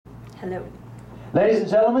Hello. Ladies and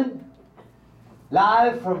gentlemen,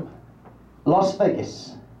 live from Las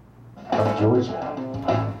Vegas, from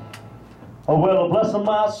Georgia. Oh, well, bless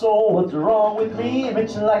my soul, what's wrong with me?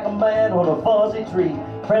 Itching like a man on a fuzzy tree.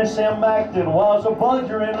 Friend Sam Acton was a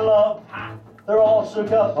bunker in love. They're all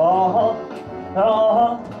shook up,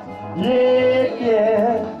 yeah,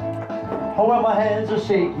 yeah. Oh, well, my hands are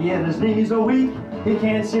shaky and his knees are weak. He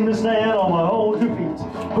can't seem to stand on my own 2 feet.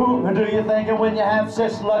 Who do you think when you have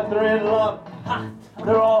such luck they're in love?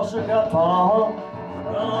 They're all shook up,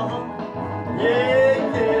 yeah,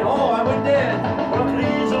 yeah. Oh, I went dead. Well,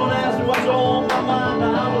 please don't ask me what's on my mind.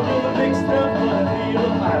 I'm a little mixed up, but I feel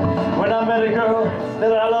fine. When I met a girl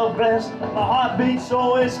that I love best, my heart beats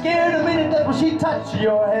so it's scared a minute that when she touched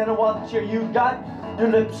your hand and what you got, your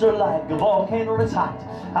lips are like a volcano that's hot.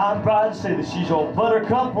 I'm proud to say that she's your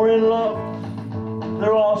buttercup. We're in love.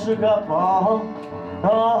 They're all shook up,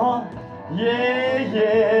 yeah,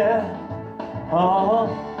 yeah,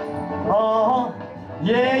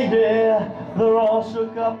 yeah, yeah. They're all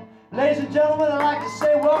shook up. Ladies and gentlemen, I'd like to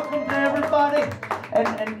say welcome to everybody.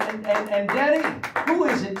 And Daddy, who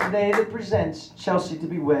is it today that presents Chelsey to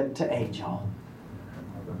be wed to Angel?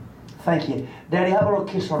 Thank you. Daddy, have a little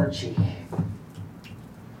kiss on her cheek.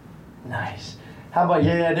 Nice. How about,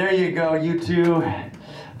 yeah, there you go, you two.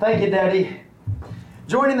 Thank you, Daddy.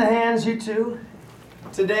 Join in the hands, you two.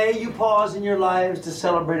 Today you pause in your lives to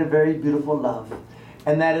celebrate a very beautiful love.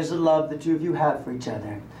 And that is the love the two of you have for each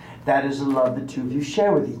other. That is the love the two of you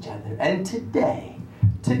share with each other. And today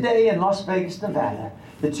in Las Vegas, Nevada,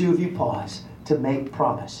 the two of you pause to make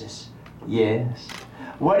promises. Yes.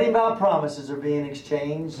 Wedding vow promises are being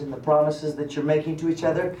exchanged, and the promises that you're making to each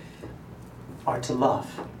other are to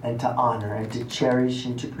love and to honor and to cherish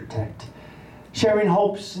and to protect. Sharing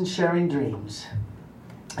hopes and sharing dreams.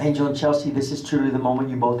 Angel and Chelsey, this is truly the moment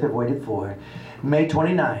you both have waited for. May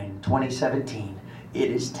 29, 2017. It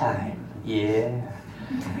is time. Yeah.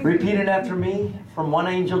 Repeat it after me, from one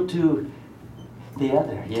angel to the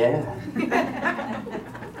other. Yeah.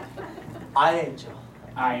 I, Angel.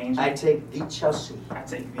 I, Angel. I take thee, Chelsey. I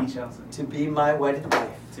take thee, Chelsey. To be my wedded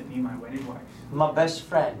wife. To be my wedded wife. My best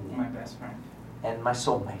friend. My best friend. And my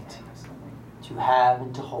soulmate. And my soulmate. To have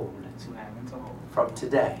and to hold. To have and to hold. From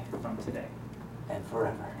today. From today. And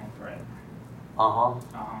forever. And forever.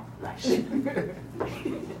 Nice.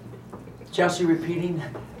 Chelsey repeating.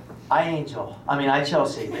 I,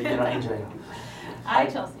 Chelsey. You know, Angel. I,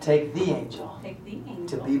 Chelsey. Take thee, Angel. Take thee,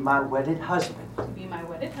 Angel. To be my wedded husband. To be my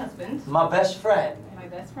wedded husband. My best friend. My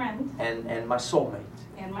best friend. And my soulmate.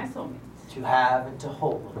 And my soulmate. To have and to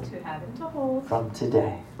hold. To have and to hold. From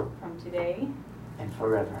today. From today. And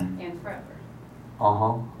forever. And forever.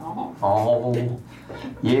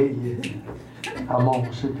 Yeah, yeah. I'm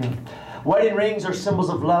on shipping. Wedding rings are symbols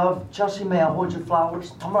of love. Chelsey, may I hold your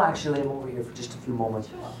flowers? I'm going to actually lay them over here for just a few moments.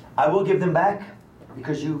 Sure. I will give them back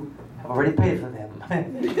because you have already paid for them.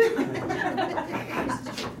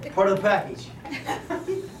 Part of the package.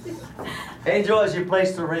 Angel, as you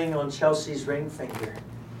place the ring on Chelsey's ring finger,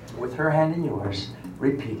 with her hand in yours,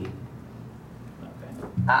 repeating.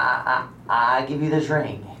 Okay. I give you this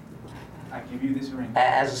ring. I give you this ring.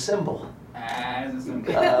 As a symbol. As a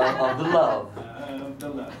symbol. Of the love. Of the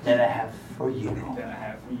love. That I have for you. That I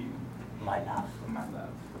have for you. My love. My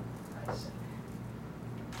love. Nice.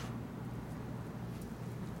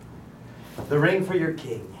 The ring for your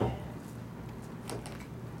king.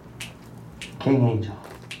 King Angel.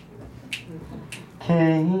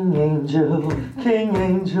 King Angel. King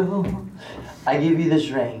Angel. I give you this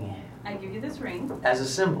ring. I give you this ring. As a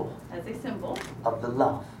symbol. As a symbol. Of the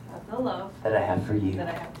love. Of the love. That I have for you. That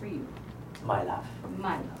I have for you. My love.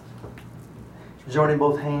 My love. Joining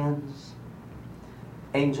both hands.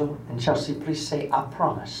 Angel and Chelsey, please say, I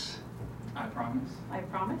promise. I promise. I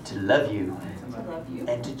promise. To love you. To love you.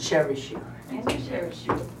 And to cherish you. And to cherish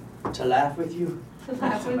you. To laugh with you. To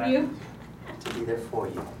laugh with you. To be there for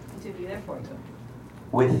you. To be there for you.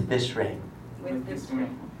 With this ring. With this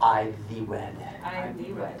ring. I thee wed. I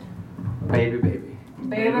thee wed. Baby, baby.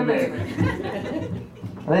 Baby, baby.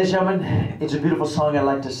 Ladies and gentlemen, it's a beautiful song I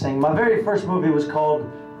like to sing. My very first movie was called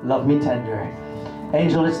Love Me Tender.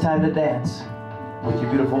 Angel, it's time to dance with your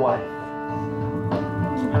beautiful wife.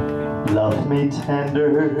 Love me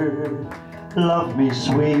tender, love me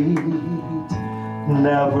sweet,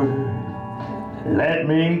 never let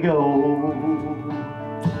me go.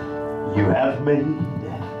 You have made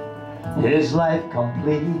his life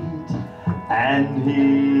complete, and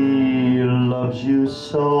he loves you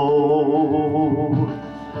so.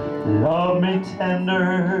 Love me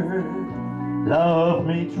tender, love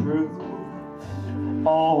me true,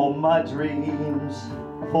 all my dreams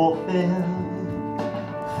fulfill.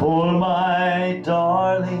 For my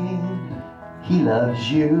darling, he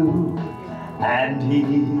loves you, and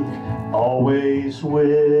he always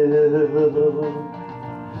will.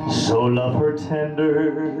 So love her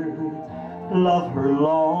tender, love her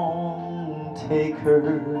long, take her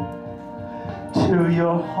to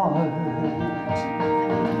your heart,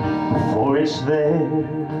 for it's there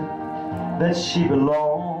that she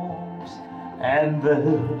belongs, and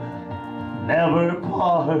they'll never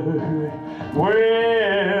part.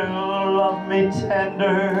 Well, love me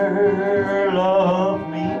tender, love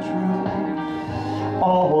me true,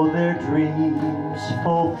 all their dreams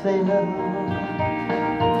fulfill.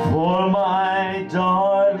 For my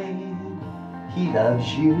darling, he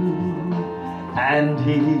loves you, and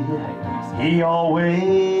he always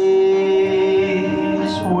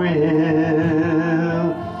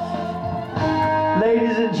will.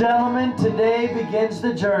 Ladies and gentlemen, today begins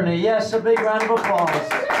the journey. Yes, a big round of applause.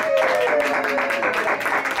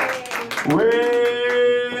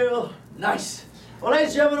 Well, nice. Well, ladies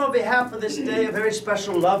and gentlemen, on behalf of this day, a very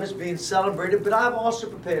special love is being celebrated, but I've also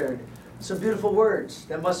prepared some beautiful words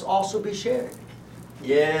that must also be shared.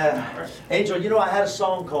 Yeah. Angel, you know, I had a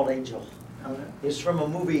song called Angel. It's from a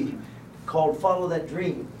movie called Follow That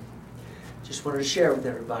Dream. Just wanted to share with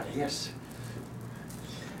everybody, yes.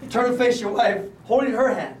 Turn and face your wife, holding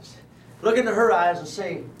her hands. Look into her eyes and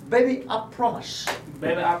say, baby, I promise.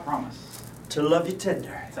 Baby, I promise. To love you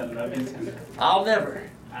tender. To love you tender. I'll never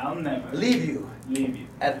leave you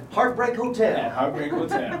at Heartbreak Hotel. At Heartbreak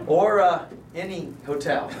Hotel. Or any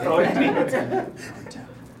hotel. Or any hotel.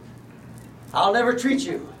 I'll never treat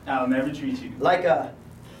you. I'll never treat you. Like a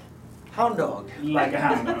hound dog. Like a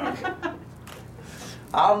hound dog.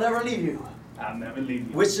 I'll never leave you. I'll never leave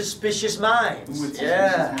you. With suspicious minds. With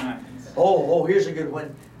suspicious minds. Oh, here's a good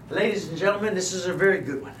one. Ladies and gentlemen, this is a very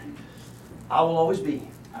good one. I will always be.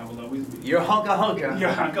 I will always be. Your hunka-hunka. Your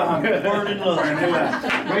hunka-hunka. Burn in love. Burn in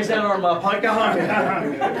love. Raise that arm up.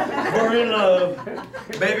 Hunka-hunka. Burn in love.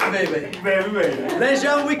 Baby, baby. Baby, baby. Ladies and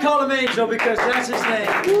gentlemen, we call him Angel because that's his name.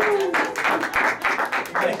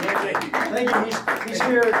 Thank you. Thank you. He's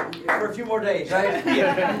here for a few more days, right?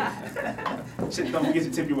 Don't forget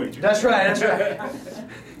to tip your waitress. That's right, that's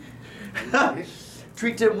right.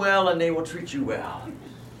 Treat them well and they will treat you well.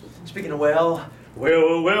 Speaking of well.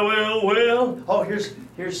 Oh,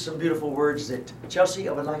 here's some beautiful words that, Chelsey,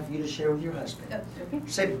 I would like for you to share with your husband. Okay.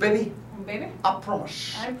 Say, baby, Baby, I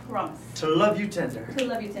promise I promise to love you tender. to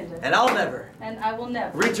love you tender. And I'll never And I will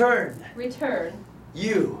never return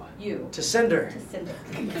you to sender. to sender.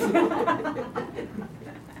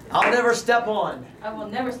 I'll never step on I will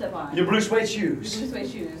never step on your blue suede your shoes. blue suede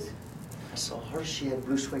shoes. I saw her, she had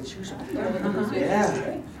blue suede shoes on. Blue suede Yeah.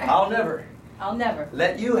 shoes. I'll never I'll never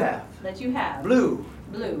let you have let you have blue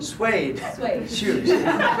suede suede shoes.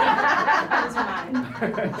 That's mine.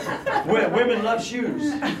 Women love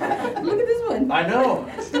shoes. Look at this one. I know.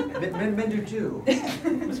 Men do too.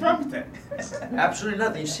 What's wrong with that? Absolutely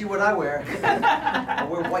nothing. You see what I wear? I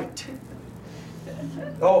wear white.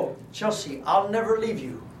 Oh, Chelsey, I'll never leave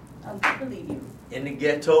you I'll never leave you in the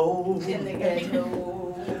ghetto. in the ghetto.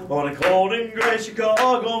 On a cold and gray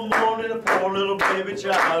Chicago morning, a poor little baby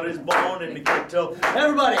child is born in the ghetto.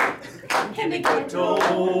 Everybody! In the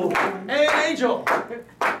ghetto. Hey, Angel!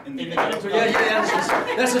 In the ghetto. Yeah,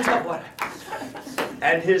 that's a tough one.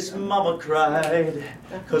 And his mama cried,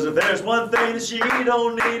 'cause if there's one thing that she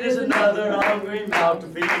don't need is another hungry mouth to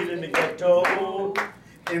feed in the ghetto.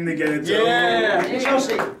 In the ghetto. Yeah,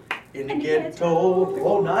 Chelsey. In the ghetto.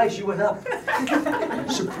 Oh, nice, you went up.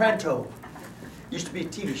 Soprano. Used to be a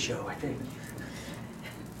TV show, I think.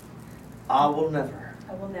 I will never,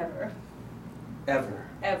 I will never, ever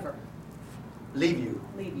ever leave you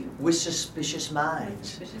leave you with suspicious minds.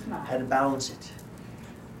 suspicious I mind. had to balance it.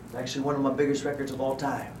 Actually, one of my biggest records of all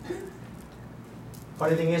time.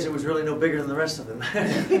 Funny thing is, it was really no bigger than the rest of them.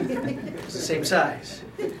 It's the same size.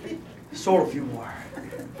 Sold a few more.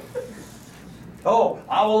 Oh,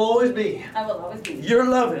 I will always be I will always be your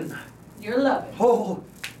loving, your loving,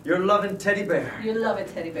 your loving teddy bear. your loving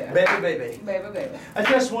teddy bear. Baby, baby. Baby, baby. I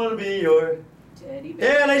just want to be your Teddy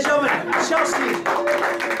bear. Yeah, ladies and gentlemen, Chelsey. Oh,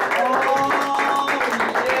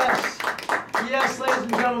 yes. Yes, ladies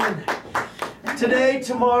and gentlemen. Today,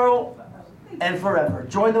 tomorrow, and forever.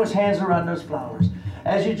 Join those hands around those flowers.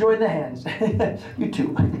 As you join the hands, you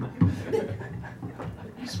too.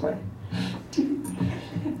 Swear.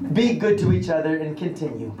 Be good to each other and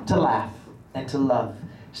continue to laugh and to love.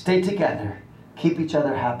 Stay together. Keep each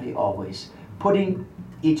other happy always. Putting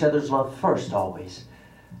each other's love first always.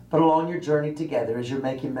 But along your journey together, as you're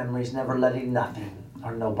making memories, never letting nothing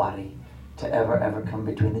or nobody to ever come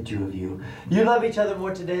between the two of you. You love each other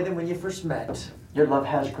more today than when you first met. Your love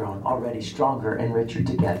has grown already stronger and richer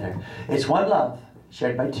together. It's one love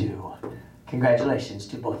shared by two. Congratulations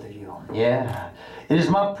to both of you. Yeah. It is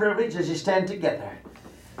my privilege as you stand together.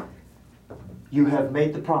 You have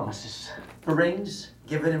made the promises, the rings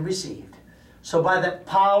given and received. So by that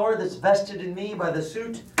power that's vested in me, by the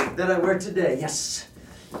suit that I wear today, yes,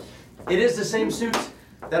 it is the same suit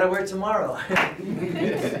that I wear tomorrow.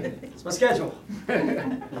 It's my schedule.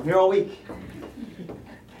 I'm here all week.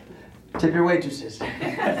 Tip your waitresses. I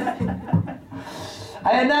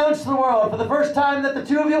announce to the world for the first time that the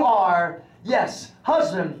two of you are, yes,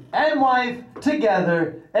 husband and wife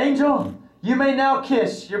together. Angel, you may now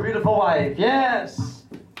kiss your beautiful wife. Yes.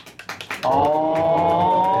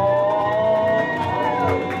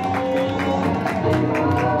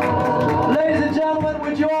 Ladies and gentlemen,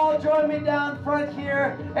 would you all join me down front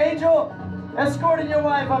here? Angel, escorting your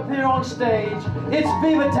wife up here on stage. It's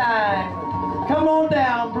Viva time. Come on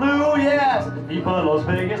down, Blue, yes. Viva Las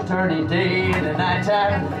Vegas, turning day into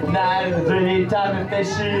nighttime, night and daytime. If they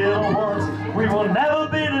see it once, we will never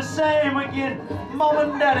be the same again. Mom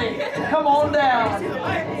and Daddy, come on down.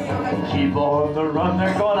 Keep on the run,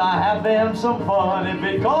 they're gonna have them some fun. If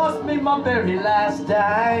it cost me my very last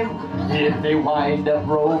dime, if they wind up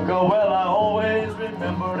broke, oh well, I always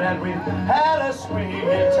remember that we had a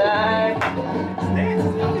swinging time.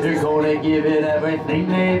 They're gonna give it everything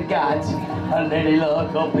they've got. Lady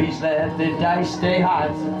luck, oh please let the dice stay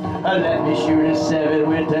hot. Let me shoot a 7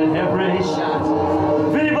 with an every shot.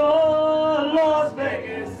 Viva Las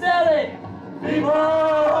Vegas, Daddy! Viva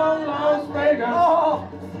Las Vegas! Oh!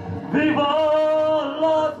 Viva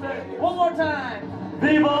Las Vegas! One more time!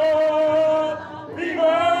 Viva!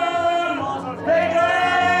 Viva Las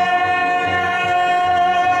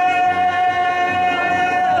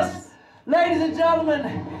Vegas! Ladies and gentlemen,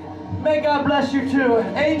 may God bless you too.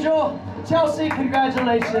 Angel, Chelsey,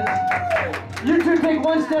 congratulations. You two take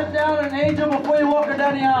one step down, and Angel, before you walk her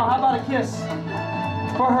down the aisle, how about a kiss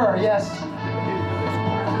for her? Yes.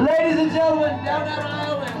 Ladies and gentlemen, down that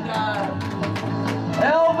aisle, and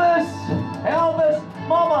Elvis,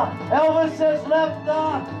 Mama, Elvis says left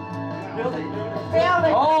building.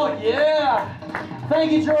 Oh yeah.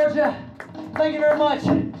 Thank you, Georgia. Thank you very much.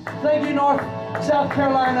 Thank you, South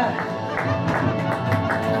Carolina.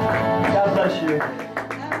 God bless you.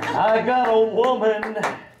 I got a woman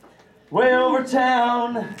way over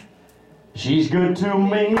town. She's good to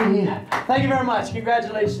me. Thank you very much.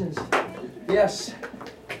 Congratulations. Yes.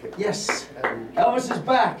 Yes. Elvis is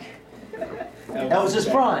back. Elvis is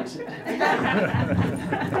front.